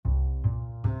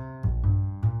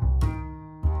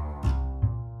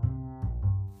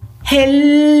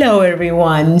Hello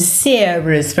everyone,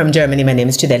 Servus from Germany. My name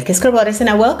is Judelke Scorbodes and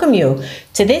I welcome you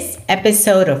to this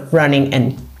episode of Running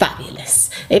and Fabulous,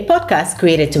 a podcast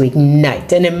created to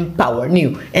ignite and empower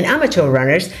new and amateur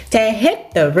runners to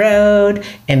hit the road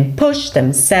and push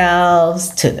themselves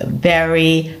to the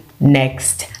very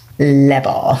next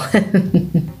level.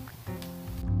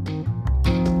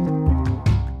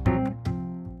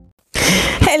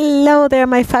 Hello there,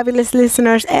 my fabulous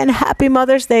listeners, and happy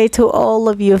Mother's Day to all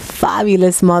of you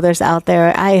fabulous mothers out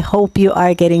there. I hope you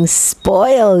are getting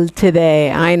spoiled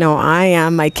today. I know I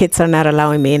am. My kids are not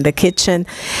allowing me in the kitchen,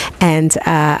 and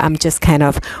I'm just kind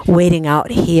of waiting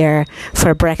out here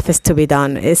for breakfast to be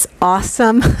done. It's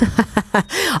awesome.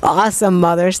 Awesome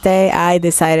Mother's Day. I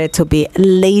decided to be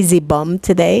lazy bum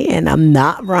today, and I'm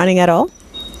not running at all.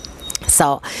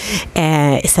 So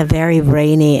it's a very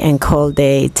rainy and cold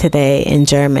day today in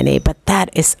Germany, but that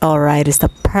is all right. It's the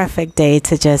perfect day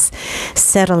to just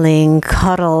settle in,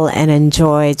 cuddle, and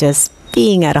enjoy just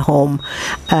being at home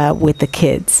with the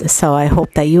kids. So I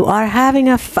hope that you are having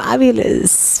a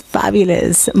fabulous,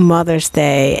 fabulous Mother's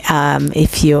Day.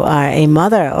 If you are a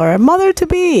mother or a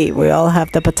mother-to-be, we all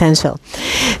have the potential.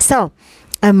 So,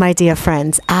 my dear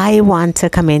friends, I want to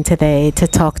come in today to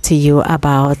talk to you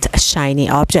about shiny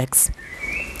objects.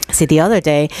 See, the other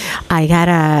day, I had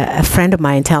a friend of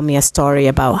mine tell me a story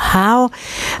about how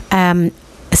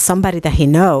somebody that he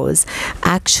knows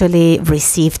actually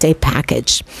received a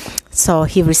package. So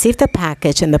he received a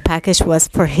package, and the package was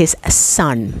for his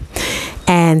son.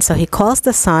 And so he calls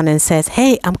the son and says,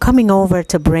 "Hey, I'm coming over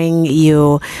to bring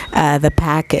you the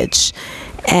package."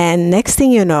 And next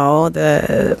thing you know,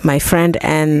 my friend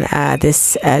and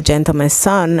this gentleman's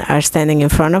son are standing in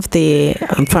front of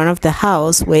the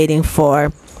house, waiting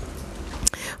for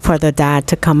the dad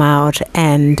to come out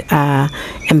and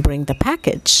bring the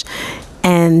package.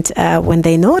 And when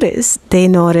they notice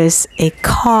a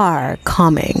car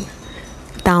coming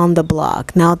down the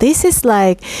block. Now this is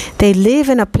like they live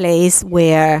in a place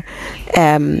where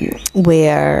they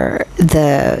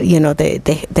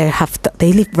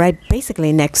live right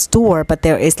basically next door, but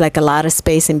there is like a lot of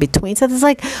space in between. So there's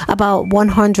like about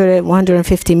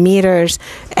 150 meters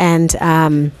and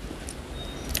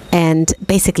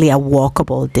basically a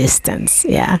walkable distance.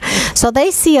 Yeah. So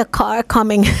they see a car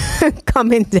coming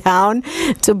down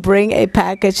to bring a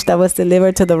package that was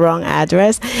delivered to the wrong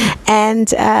address, and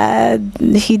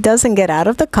he doesn't get out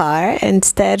of the car.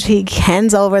 Instead, he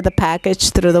hands over the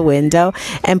package through the window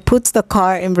and puts the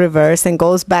car in reverse and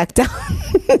goes back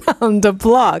down the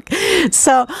block.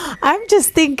 So I'm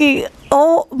just thinking,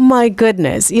 oh my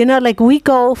goodness, like we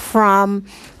go from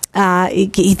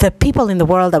the people in the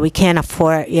world that we can't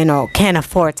afford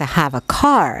to have a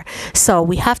car. So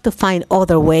we have to find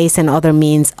other ways and other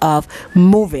means of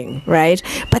moving, right?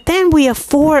 But then we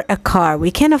afford a car.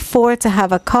 We can afford to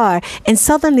have a car, and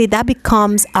suddenly that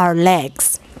becomes our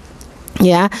legs.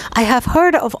 Yeah, I have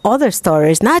heard of other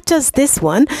stories, not just this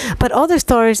one, but other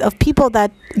stories of people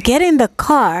that get in the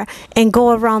car and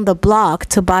go around the block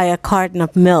to buy a carton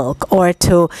of milk or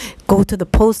to go to the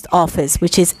post office,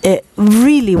 which is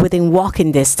really within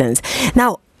walking distance.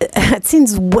 Now,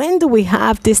 since when do we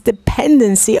have this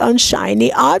dependency on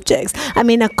shiny objects? I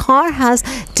mean, a car has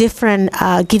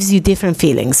gives you different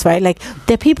feelings, right? Like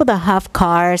there are people that have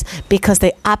cars because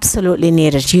they absolutely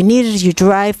need it. You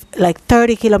drive like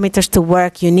 30 kilometers to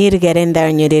work, you need to get in there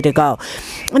and you need to go.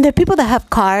 And there are people that have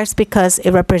cars because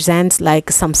it represents like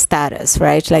some status,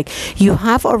 right? Like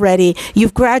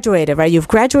you've graduated, right? You've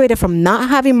graduated from not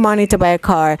having money to buy a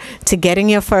car to getting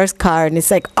your first car, and it's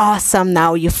like awesome.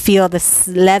 Now you feel this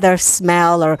leather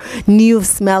smell or new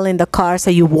smell in the car,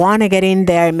 so you want to get in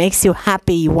there. It makes you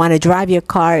happy. You want to drive your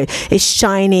car. It's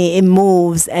shiny, it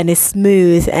moves, and it's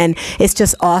smooth, and it's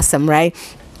just awesome, right?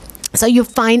 So you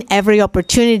find every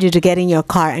opportunity to get in your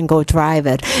car and go drive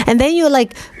it. And then you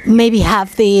like maybe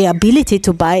have the ability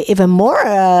to buy even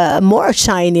more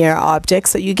shinier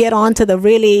objects. So you get onto the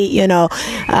really,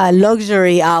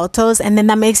 luxury autos. And then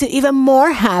that makes you even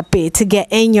more happy to get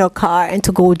in your car and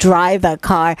to go drive that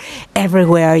car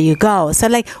everywhere you go. So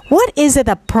like, what is it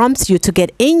that prompts you to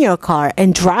get in your car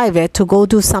and drive it to go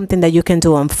do something that you can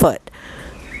do on foot?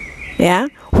 Yeah?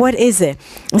 What is it?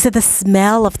 Is it the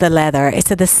smell of the leather? Is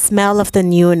it the smell of the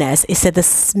newness? Is it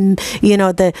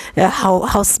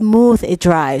how smooth it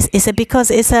drives? Is it because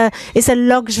it's a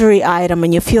luxury item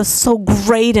and you feel so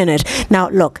great in it? Now,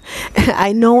 look,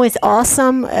 I know it's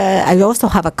awesome. I also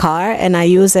have a car and I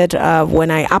use it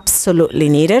when I absolutely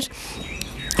need it.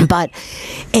 But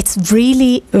it's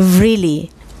really, really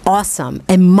awesome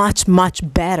and much, much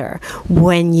better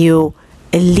when you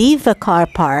leave the car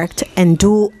parked and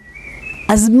do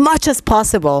as much as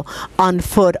possible on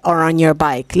foot or on your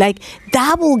bike. Like,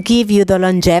 that will give you the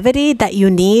longevity that you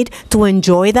need to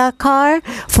enjoy that car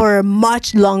for a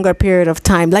much longer period of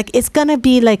time. Like, it's gonna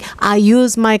be like, I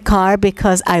use my car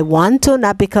because I want to,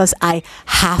 not because I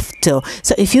have to.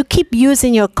 So if you keep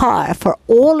using your car for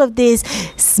all of these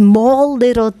small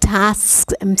little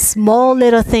tasks and small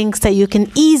little things that you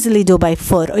can easily do by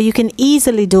foot or you can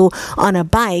easily do on a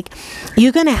bike,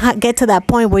 you're gonna get to that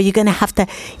point where you're gonna have to,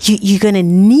 you're gonna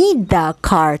need that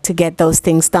car to get those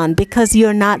things done because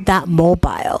you're not that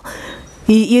mobile.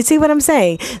 You see what I'm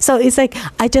saying? So it's like,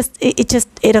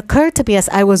 it occurred to me as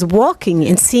I was walking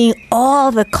and seeing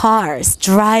all the cars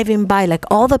driving by, like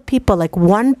all the people, like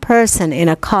one person in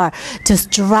a car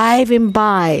just driving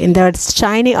by, and there are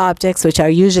shiny objects, which are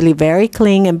usually very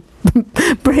clean and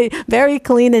very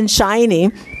clean and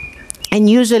shiny. And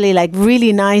usually like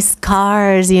really nice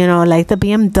cars, you know, like the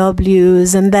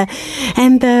BMWs and the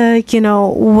you know,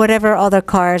 whatever other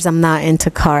cars. I'm not into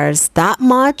cars that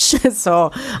much,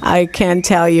 so I can't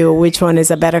tell you which one is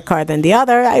a better car than the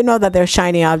other. I know that they're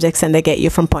shiny objects and they get you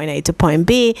from point A to point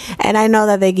B, and I know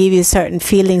that they give you certain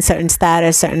feelings, certain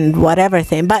status, certain whatever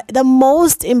thing. But the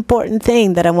most important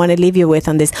thing that I want to leave you with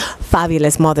on this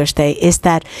fabulous Mother's Day is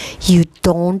that you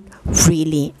don't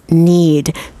really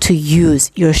need to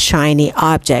use your shiny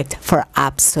object for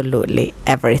absolutely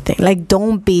everything. Like,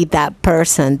 don't be that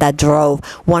person that drove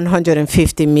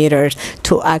 150 meters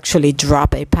to actually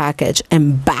drop a package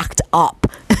and backed up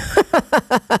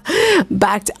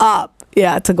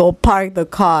yeah, to go park the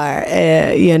car,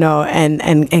 you know,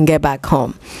 and get back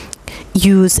home.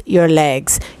 Use your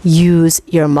legs, use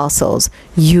your muscles,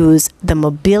 use the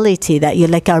mobility that you,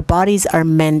 like, our bodies are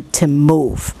meant to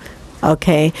move.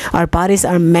 Okay, our bodies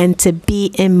are meant to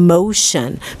be in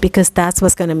motion because that's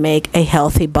what's going to make a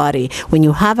healthy body. When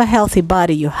you have a healthy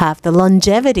body, you have the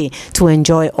longevity to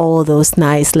enjoy all those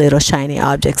nice little shiny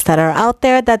objects that are out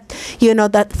there that, you know,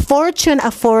 that fortune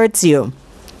affords you.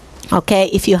 Okay,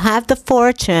 if you have the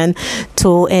fortune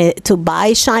to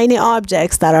buy shiny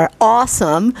objects that are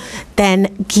awesome,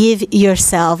 then give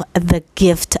yourself the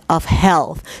gift of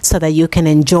health so that you can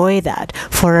enjoy that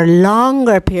for a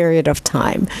longer period of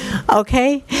time.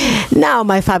 Okay, now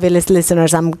my fabulous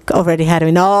listeners, I'm already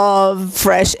having all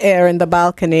fresh air in the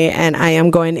balcony, and I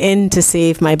am going in to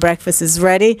see if my breakfast is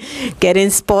ready. Getting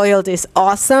spoiled is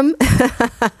awesome.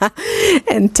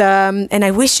 and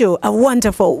I wish you a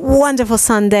wonderful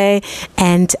Sunday.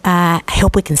 And I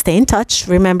hope we can stay in touch.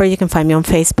 Remember, you can find me on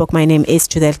Facebook. My name is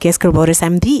Judelki Escoboris.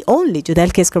 I'm the only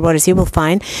Judelki Escoboris you will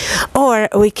find. Or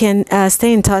we can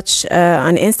stay in touch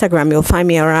on Instagram. You'll find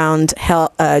me around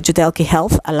Judelki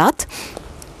Health a lot.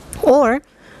 Or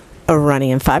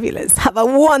Running and Fabulous. Have a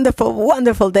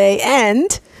wonderful day.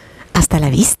 And hasta la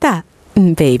vista,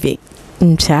 baby.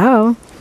 Ciao.